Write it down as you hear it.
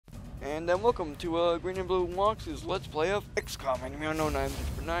And welcome to Green and Blue Walks' Let's Play of Xcom. And I know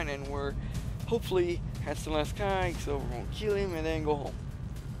 9 and we're hopefully that's the last guy, so we're gonna kill him and then go home.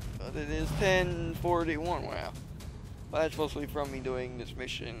 But it is 10:41. Wow, but that's mostly from me doing this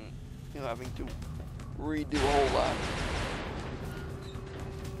mission, you know, having to redo a whole lot.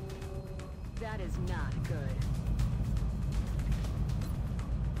 That is not good.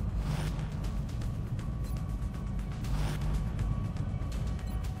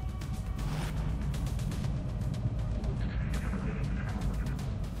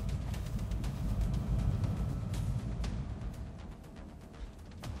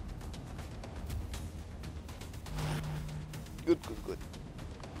 Good.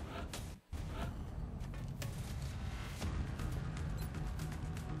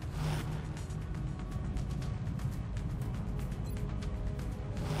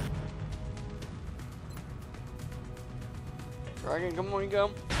 Dragon, come on, you go.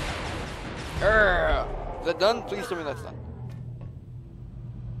 Is that done? Please tell me that's done.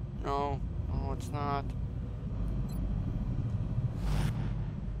 No, it's not.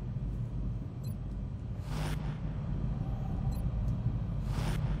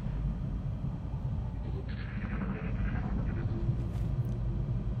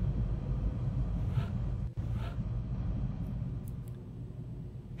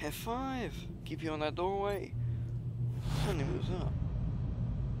 F5. Keep you on that doorway. Suddenly moves up.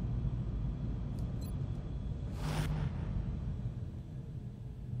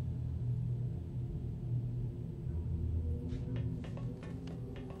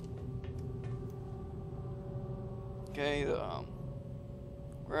 Okay, the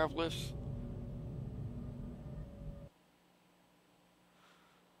grab lifts.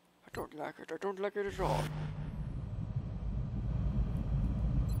 I don't like it. I don't like it at all.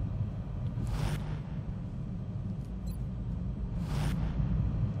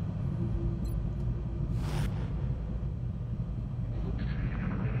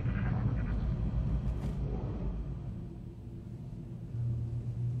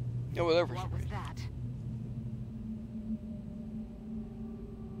 Yeah, whatever. What was that?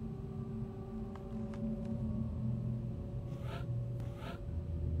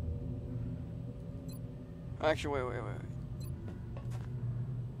 Actually, wait.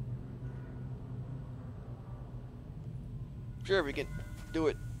 Sure, we can do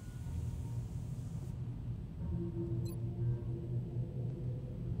it.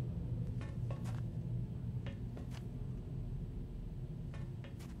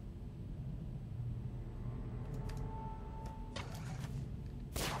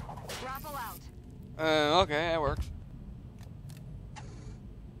 Grapple out. Okay, that works.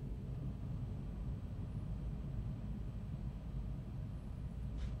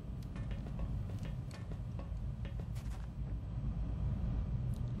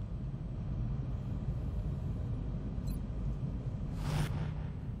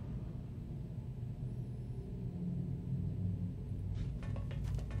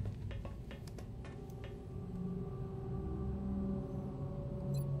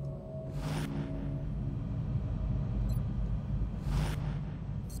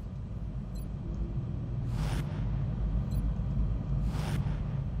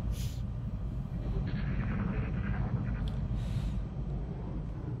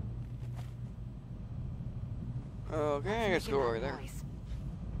 Okay, let's go over there.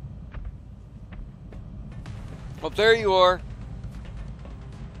 Up there you are.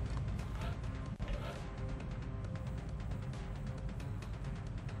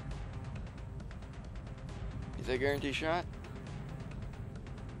 Is that a guaranteed shot?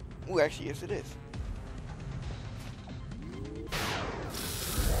 Ooh, actually, yes it is.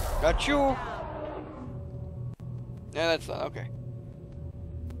 Got you! Yeah, that's not, okay.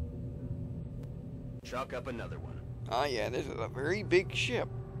 Chalk up another one. Ah, yeah, this is a very big ship.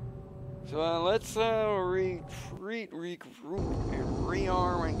 So let's retreat, regroup, and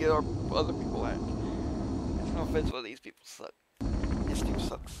rearm and get our other people out. There's no offense, but these people suck. This team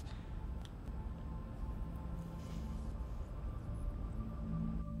sucks.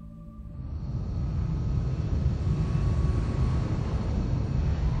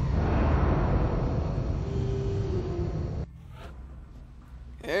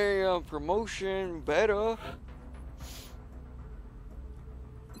 Hey, promotion, better.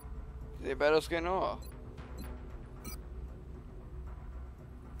 They better skin off.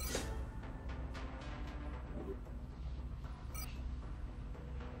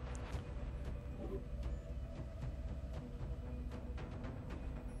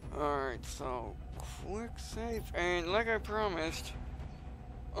 Alright, so quick save, and like I promised,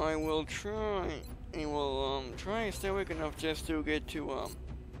 I will try and stay awake enough just to get to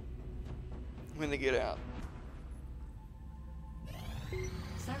when they get out.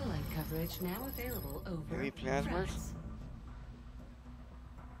 Satellite coverage now available over Maybe plasmas? France.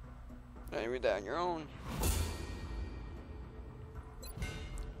 Now you read that on your own.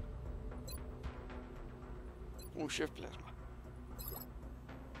 Oh, shift plasma.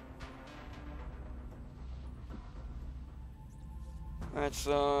 Let's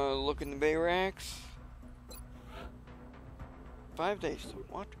look in the bay racks. 5 days.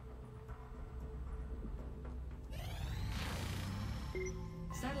 What?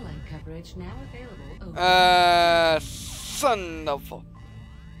 Satellite coverage now available over Son of a...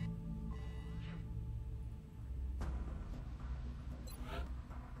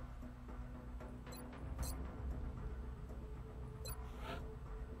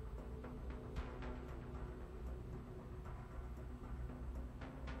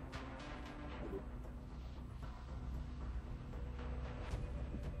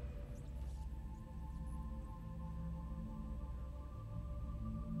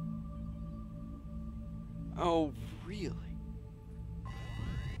 Oh, really?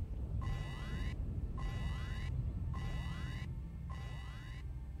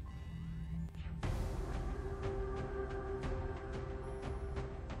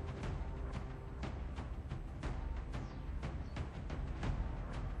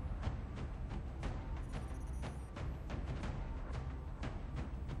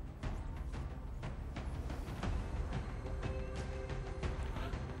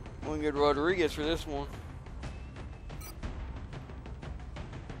 We'll get Rodriguez for this one.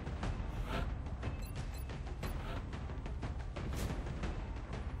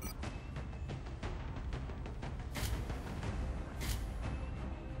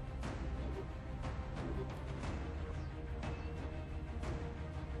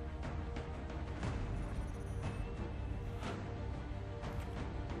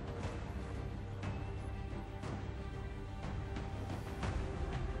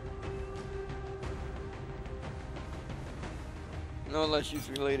 No, unless she's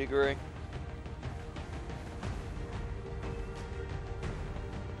related, Gray.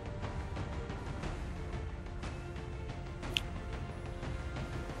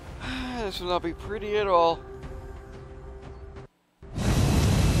 This will not be pretty at all.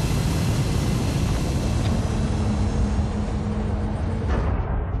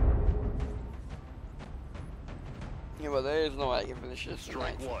 Yeah, well, there is no way I can finish this.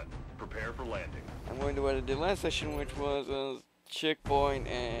 Strike one. Prepare for landing. I'm going to what I did last session, which was checkpoint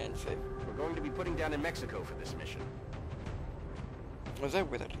and save. We're going to be putting down in Mexico for this mission. Was that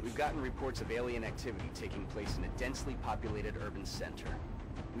with it? We've gotten reports of alien activity taking place in a densely populated urban center.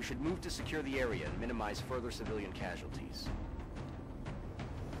 We should move to secure the area and minimize further civilian casualties.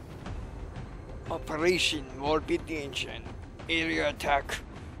 Operation Morbid Tension. Area attack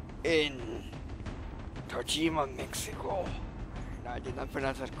in Tajima, Mexico. No, I did not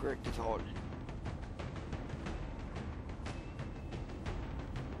pronounce that correct at all.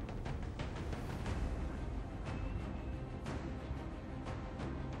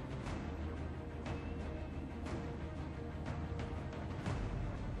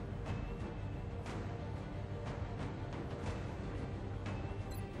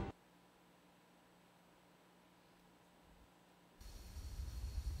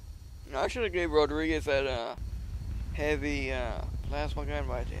 I should have gave Rodriguez that heavy plasma gun,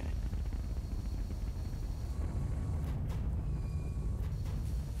 but I didn't.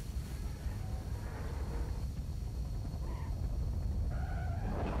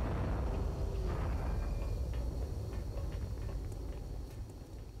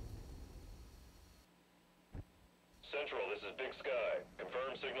 Central, this is Big Sky.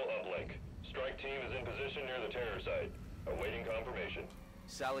 Confirm signal uplink. Strike team is in position near the terror site. Awaiting confirmation.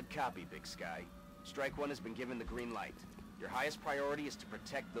 Solid copy, Big Sky. Strike one has been given the green light. Your highest priority is to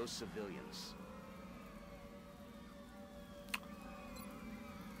protect those civilians.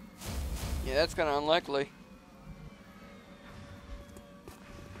 Yeah, that's kind of unlikely.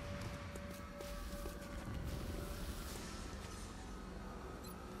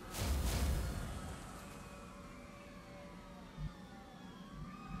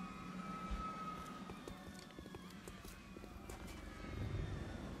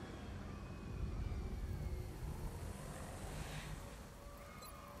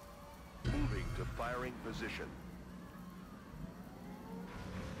 Moving to firing position.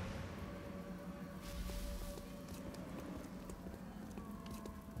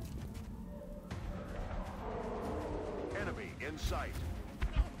 Enemy in sight.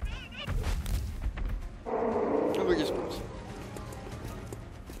 Rodriguez first.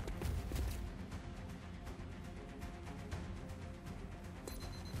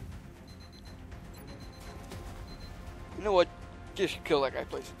 You know what? Just kill that guy,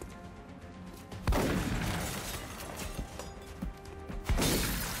 please.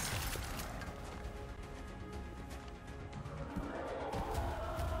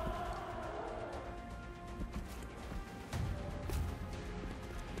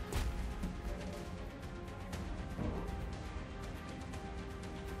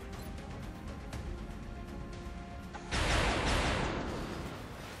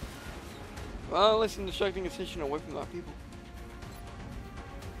 Well, listen, distracting attention away from our people.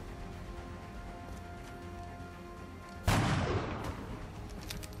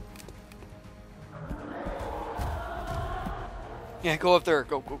 Yeah, go up there.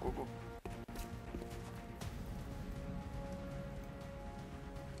 Go, go, go, go.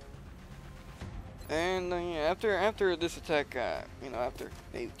 And yeah, after this attack, you know, after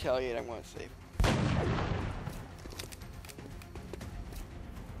they retaliate, I'm gonna save.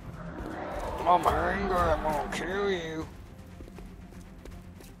 I'm angry, I'm gonna kill you.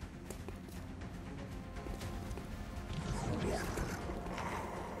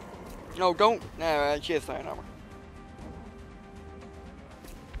 No, don't. Nah, she has iron armor.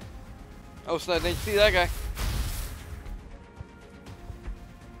 Oh, so they see that guy.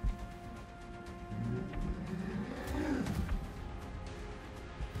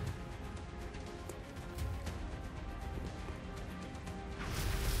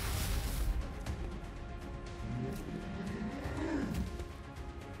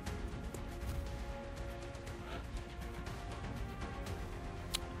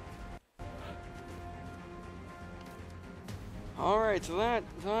 Alright, so I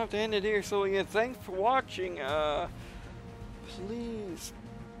have to end it here. So yeah, thanks for watching. Please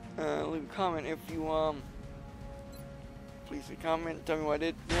leave a comment if you please leave a comment, tell me what I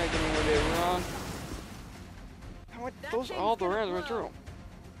did right, tell me what I did wrong. How much those are all the rounds went through.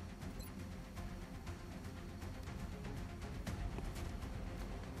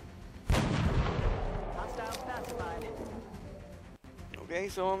 Okay,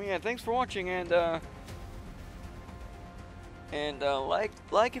 so yeah, thanks for watching, and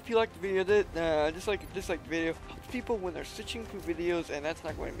like if you like the video, dislike the video. Helps people when they're switching through videos, and that's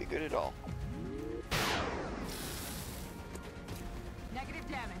not going to be good at all. Negative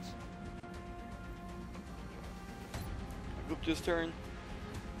damage. Group this turn.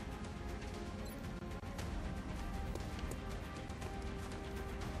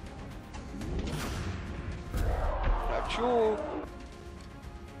 Not sure.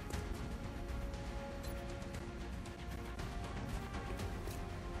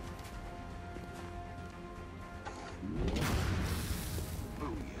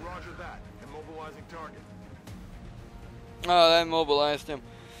 Roger that. Immobilizing target. Oh, that immobilized him.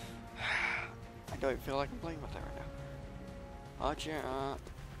 I don't even feel like I'm playing with that right now. Watch your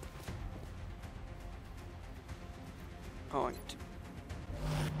going to.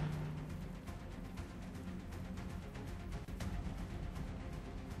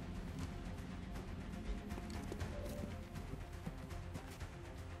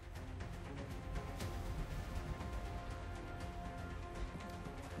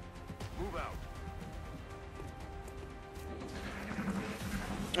 Move out.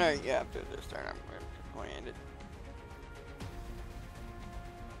 Alright, yeah, after this turn, I'm going to end it.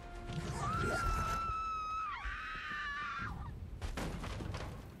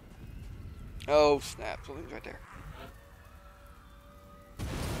 Oh, snap. Something's right there.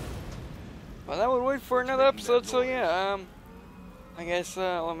 Well, that would wait for another episode, so yeah, I guess,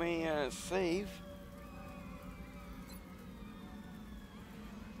 let me, save.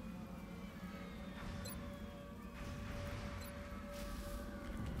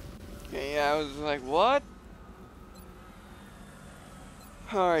 Okay, yeah, I was like, what?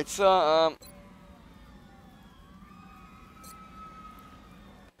 Alright, so,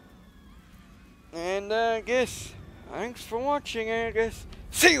 and I guess, thanks for watching, I guess.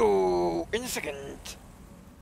 See you in a second.